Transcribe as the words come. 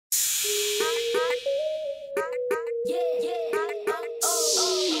Hello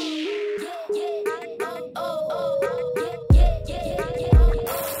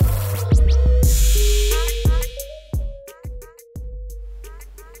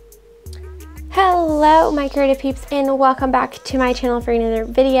my creative peeps, and welcome back to my channel for another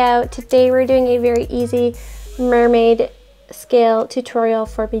video. Today we're doing a very easy mermaid scale tutorial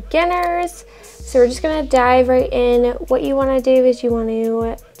for beginners. So we're just going to dive right in. What you want to do is you want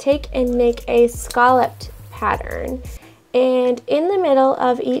to take and make a scalloped pattern, and in the middle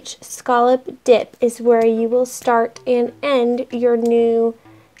of each scallop dip is where you will start and end your new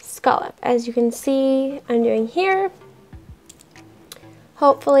scallop. As you can see I'm doing here.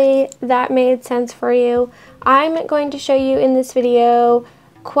 Hopefully that made sense for you. I'm going to show you in this video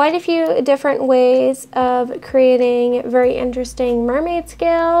quite a few different ways of creating very interesting mermaid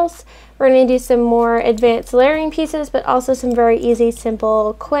scales. We're going to do some more advanced layering pieces, but also some very easy,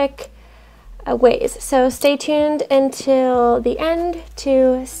 simple, quick ways. So stay tuned until the end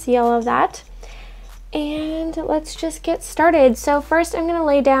to see all of that. And let's just get started. So first I'm going to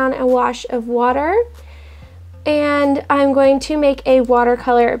lay down a wash of water, and I'm going to make a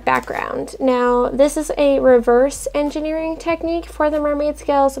watercolor background. Now this is a reverse engineering technique for the mermaid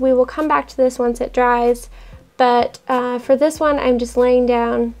scales. We will come back to this once it dries, but for this one I'm just laying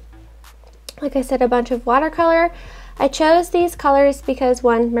down, like I said, a bunch of watercolor. I chose these colors because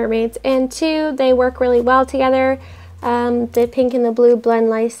one, mermaids, and two, they work really well together. The pink and the blue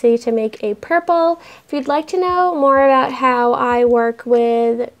blend nicely to make a purple. If you'd like to know more about how I work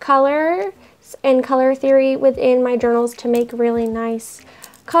with color and color theory within my journals to make really nice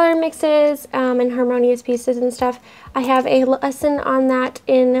color mixes and harmonious pieces and stuff, I have a lesson on that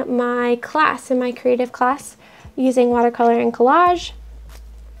in my class, in my creative class, using watercolor and collage.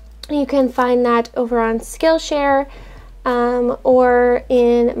 You can find that over on Skillshare or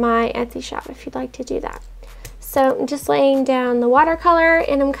in my Etsy shop if you'd like to do that. So I'm just laying down the watercolor,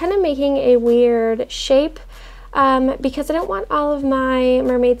 and I'm kind of making a weird shape because I don't want all of my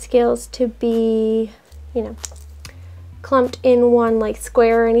mermaid scales to be, you know, clumped in one like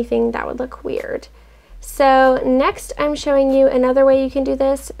square or anything. That would look weird. So next I'm showing you another way you can do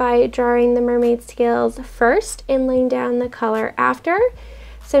this by drawing the mermaid scales first and laying down the color after.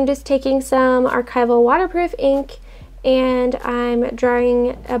 So I'm just taking some archival waterproof ink, and I'm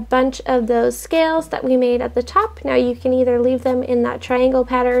drawing a bunch of those scales that we made at the top. Now you can either leave them in that triangle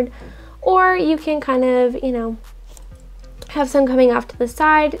pattern, or you can kind of, you know, have some coming off to the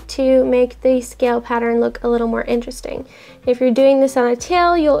side to make the scale pattern look a little more interesting. If you're doing this on a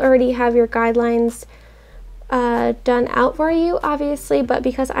tail, you'll already have your guidelines done out for you, obviously, but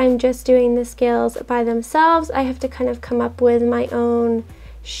because I'm just doing the scales by themselves, I have to kind of come up with my own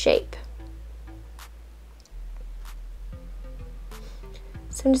shape.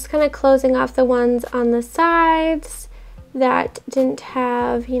 So I'm just kind of closing off the ones on the sides that didn't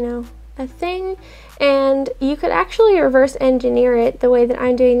have, you know, a thing. And you could actually reverse engineer it the way that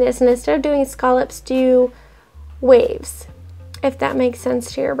I'm doing this, and instead of doing scallops, do waves, if that makes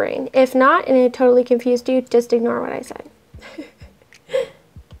sense to your brain. If not, and it totally confused you, just ignore what I said.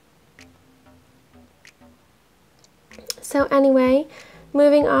 So anyway,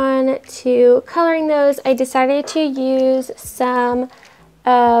 moving on to coloring those, I decided to use some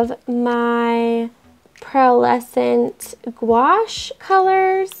of my pearlescent gouache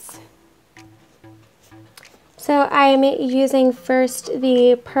colors. So I'm using first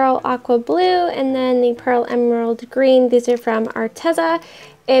the pearl aqua blue and then the pearl emerald green. These are from Arteza.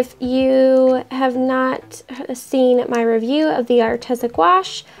 If you have not seen my review of the Arteza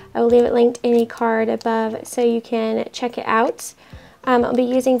gouache, I will leave it linked in a card above so you can check it out. I'll be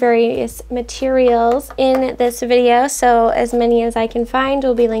using various materials in this video, so as many as I can find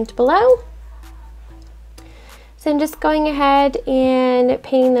will be linked below. So I'm just going ahead and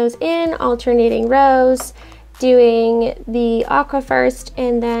painting those in alternating rows, doing the aqua first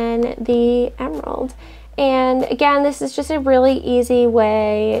and then the emerald. And again, this is just a really easy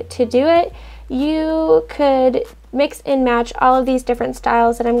way to do it. You could mix and match all of these different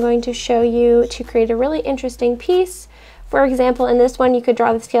styles that I'm going to show you to create a really interesting piece. For example, in this one, you could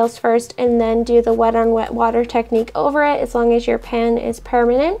draw the scales first and then do the wet on wet water technique over it, as long as your pen is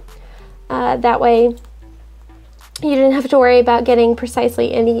permanent. That way, you didn't have to worry about getting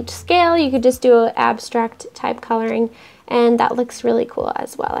precisely in each scale. You could just do an abstract type coloring, and that looks really cool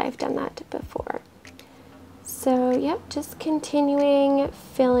as well. I've done that before. So, yep, just continuing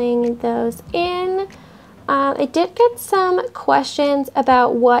filling those in. I did get some questions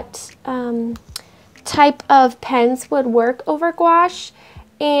about what type of pens would work over gouache,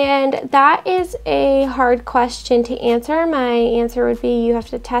 and that is a hard question to answer. My answer would be you have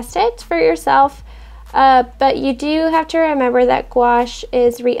to test it for yourself. But you do have to remember that gouache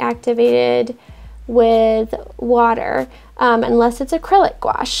is reactivated with water, unless it's acrylic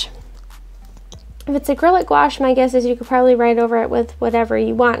gouache. If it's acrylic gouache, my guess is you could probably write over it with whatever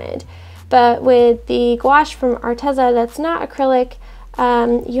you wanted. But with the gouache from Arteza that's not acrylic,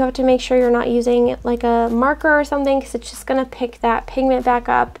 you have to make sure you're not using like a marker or something, because it's just going to pick that pigment back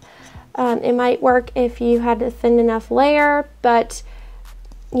up. It might work if you had a thin enough layer, but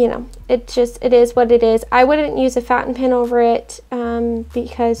you know, it is what it is. I wouldn't use a fountain pen over it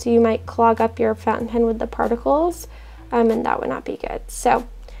because you might clog up your fountain pen with the particles, and that would not be good. So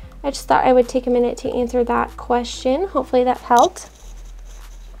I just thought I would take a minute to answer that question. Hopefully that helped.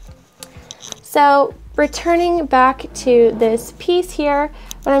 So returning back to this piece here,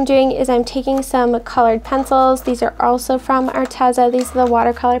 what I'm doing is I'm taking some colored pencils. These are also from Arteza. These are the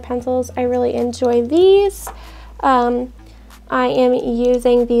watercolor pencils. I really enjoy these. I am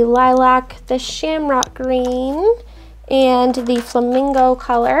using the lilac, the shamrock green, and the flamingo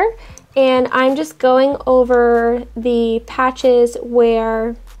color. And I'm just going over the patches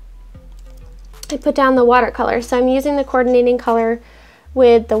where I put down the watercolor. So I'm using the coordinating color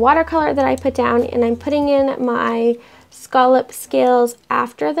with the watercolor that I put down, and I'm putting in my scallop scales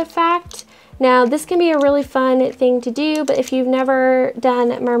after the fact. Now this can be a really fun thing to do, but if you've never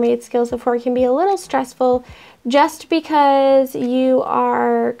done mermaid scales before, it can be a little stressful just because you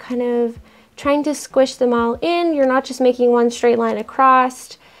are kind of trying to squish them all in. You're not just making one straight line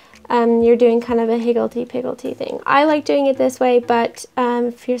across. You're doing kind of a higgledy-piggledy thing. I like doing it this way, but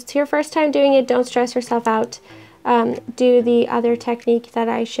if it's your first time doing it, don't stress yourself out. Do the other technique that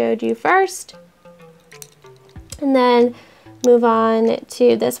I showed you first, and then move on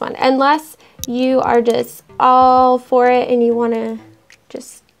to this one. Unless you are just all for it and you want to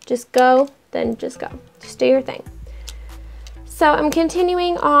just go, then just go. Just do your thing. So I'm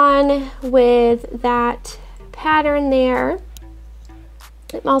continuing on with that pattern there.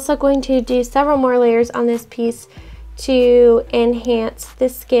 I'm also going to do several more layers on this piece to enhance the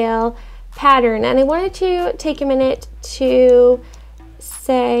scale pattern. And I wanted to take a minute to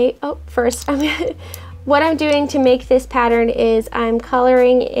say, first, what I'm doing to make this pattern is I'm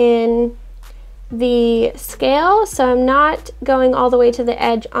coloring in the scale, so I'm not going all the way to the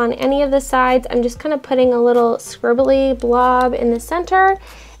edge on any of the sides. I'm just kind of putting a little scribbly blob in the center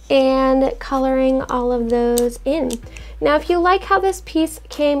and coloring all of those in. Now, if you like how this piece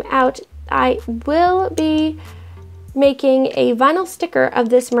came out, I will be making a vinyl sticker of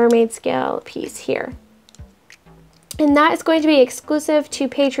this mermaid scale piece here. And that is going to be exclusive to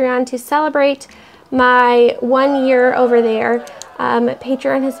Patreon to celebrate my 1 year over there.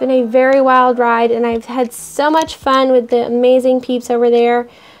 Patreon has been a very wild ride, and I've had so much fun with the amazing peeps over there.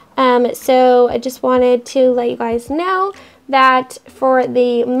 So I just wanted to let you guys know that for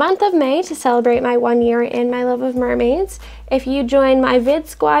the month of May, to celebrate my 1 year in my love of mermaids, if you join my VId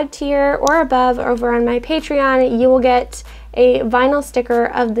Squad tier or above over on my Patreon, you will get a vinyl sticker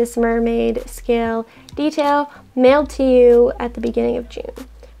of this mermaid scale detail mailed to you at the beginning of June,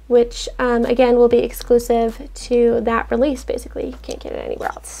 which again will be exclusive to that release. Basically, you can't get it anywhere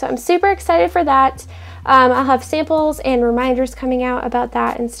else. So I'm super excited for that. I'll have samples and reminders coming out about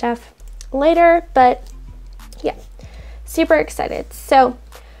that and stuff later, but yeah, super excited. So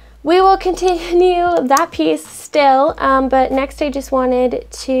we will continue that piece still, but next I just wanted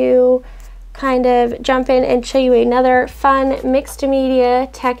to kind of jump in and show you another fun mixed media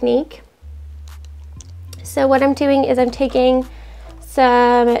technique. So what I'm doing is I'm taking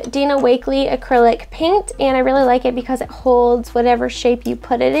some Dina Wakley acrylic paint, and I really like it because it holds whatever shape you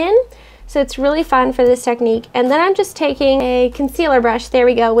put it in. So it's really fun for this technique. And then I'm just taking a concealer brush, there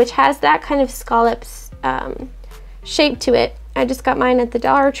we go, which has that kind of scallop shape to it. I just got mine at the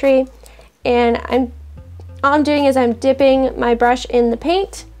Dollar Tree, and all I'm doing is I'm dipping my brush in the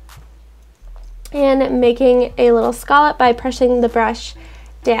paint and making a little scallop by pressing the brush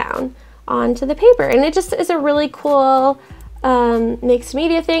down onto the paper. And it just is a really cool mixed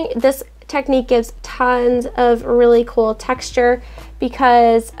media thing. This technique gives tons of really cool texture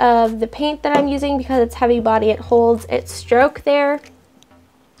because of the paint that I'm using. Because it's heavy body, it holds its stroke there.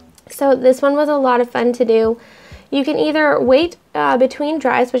 So this one was a lot of fun to do. You can either wait between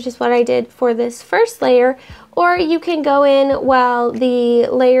dries, which is what I did for this first layer, or you can go in while the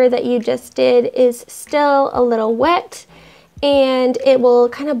layer that you just did is still a little wet, and it will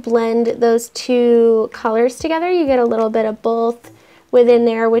kind of blend those two colors together. You get a little bit of both within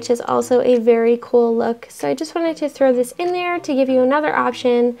there, which is also a very cool look. So I just wanted to throw this in there to give you another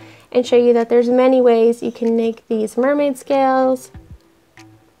option and show you that there's many ways you can make these mermaid scales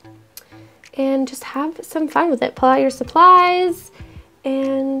and just have some fun with it. Pull out your supplies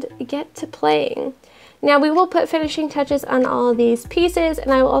and get to playing. Now we will put finishing touches on all of these pieces,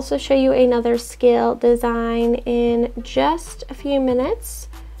 and I will also show you another scale design in just a few minutes.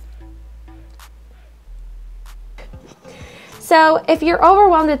 So if you're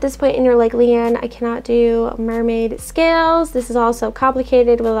overwhelmed at this point and you're like, Leanne, I cannot do mermaid scales, this is also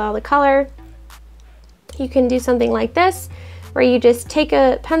complicated with all the color, you can do something like this, where you just take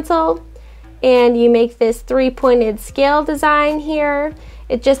a pencil and you make this 3-pointed scale design here.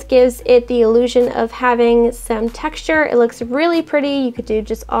 It just gives it the illusion of having some texture. It looks really pretty. You could do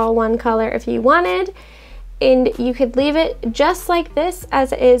just all one color if you wanted, and you could leave it just like this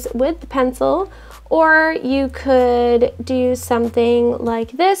as it is with the pencil, or you could do something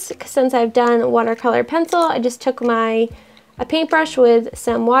like this. Since I've done watercolor pencil, I just took a paintbrush with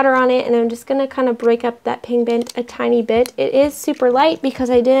some water on it, and I'm just gonna kind of break up that pigment a tiny bit. It is super light because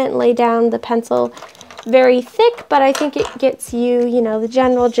I didn't lay down the pencil very thick, but I think it gets you, the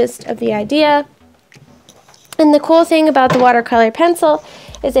general gist of the idea. And the cool thing about the watercolor pencil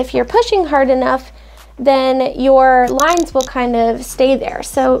is if you're pushing hard enough, then your lines will kind of stay there.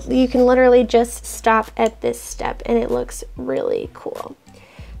 So you can literally just stop at this step and it looks really cool.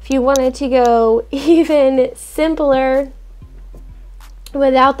 If you wanted to go even simpler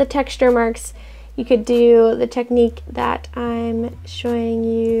without the texture marks, you could do the technique that I'm showing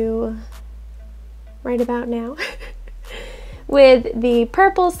you right about now with the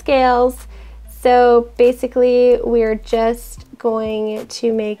purple scales. So basically we're just going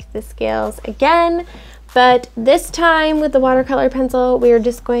to make the scales again, but this time with the watercolor pencil we're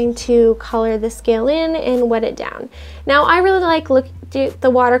just going to color the scale in and wet it down. Now I really like the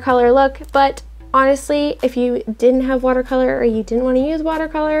watercolor look, but honestly if you didn't have watercolor or you didn't want to use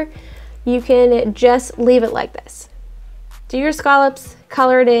watercolor, you can just leave it like this. Do your scallops,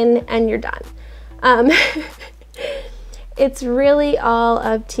 color it in, and you're done. It's really all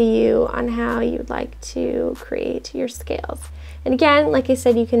up to you on how you'd like to create your scales. And again, like I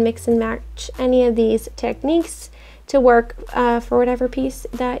said, you can mix and match any of these techniques to work for whatever piece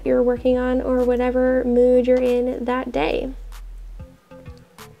that you're working on or whatever mood you're in that day.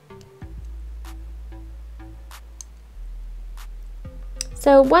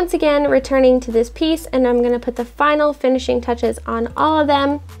 So once again, returning to this piece, and I'm going to put the final finishing touches on all of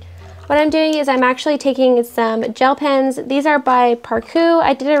them. What I'm doing is I'm actually taking some gel pens. These are by Parku.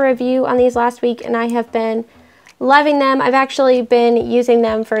 I did a review on these last week and I have been loving them. I've actually been using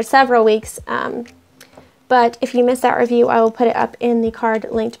them for several weeks, but if you missed that review, I will put it up in the card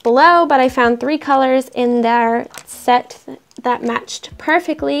linked below. But I found 3 colors in their set that matched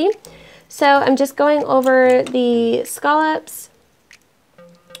perfectly. So I'm just going over the scallops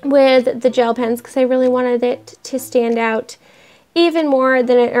with the gel pens because I really wanted it to stand out even more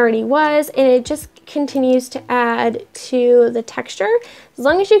than it already was, and it just continues to add to the texture. As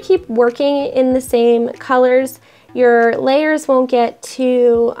long as you keep working in the same colors, your layers won't get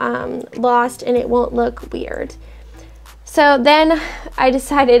too lost and it won't look weird. So then I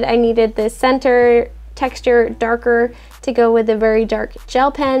decided I needed the center texture darker to go with a very dark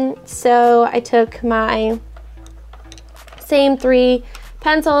gel pen. So I took my same 3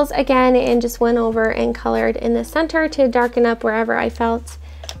 pencils again and just went over and colored in the center to darken up wherever I felt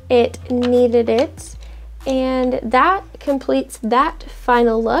it needed it. And that completes that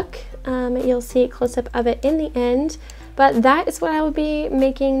final look. You'll see a close-up of it in the end, but that is what I will be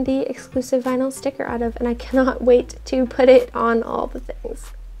making the exclusive vinyl sticker out of, and I cannot wait to put it on all the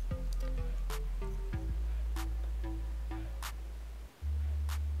things.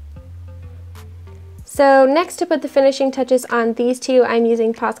 So next, to put the finishing touches on these 2, I'm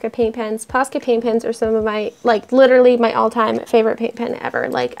using Posca paint pens. Posca paint pens are some of my, literally my all-time favorite paint pen ever.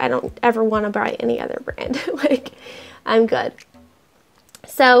 I don't ever want to buy any other brand. I'm good.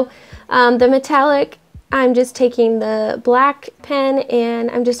 So the metallic, I'm just taking the black pen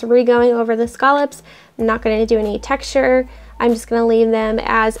and I'm just re-going over the scallops. I'm not going to do any texture. I'm just going to leave them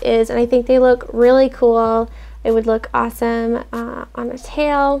as is, and I think they look really cool. It would look awesome on a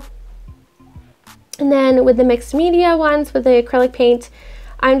tail. And then with the mixed media ones, with the acrylic paint,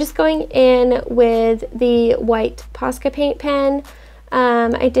 I'm just going in with the white Posca paint pen.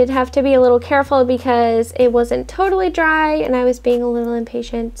 I did have to be a little careful because it wasn't totally dry and I was being a little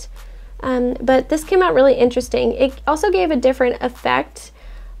impatient. But this came out really interesting. It also gave a different effect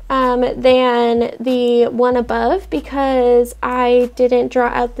than the one above because I didn't draw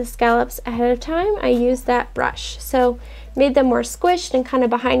out the scallops ahead of time. I used that brush. So made them more squished and kind of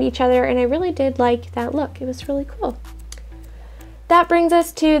behind each other, and I really did like that look. It was really cool. That brings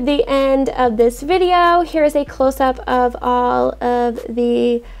us to the end of this video. Here's a close-up of all of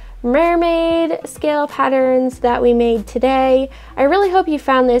the mermaid scale patterns that we made today. I really hope you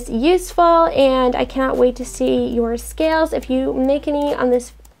found this useful, and I cannot wait to see your scales. If you make any on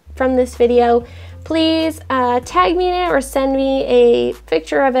this from this video, please tag me in it or send me a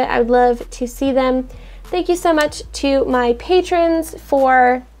picture of it. I would love to see them. Thank you so much to my patrons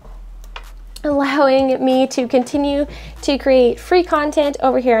for allowing me to continue to create free content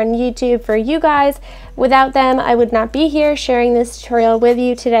over here on YouTube for you guys. Without them, I would not be here sharing this tutorial with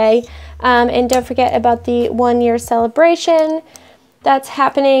you today. And don't forget about the 1-year celebration that's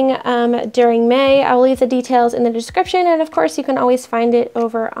happening during May. I'll leave the details in the description, and of course you can always find it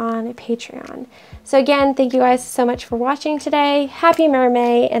over on Patreon. So again, thank you guys so much for watching today. Happy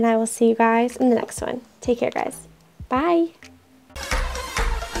Mermaid, and I will see you guys in the next one. Take care, guys. Bye.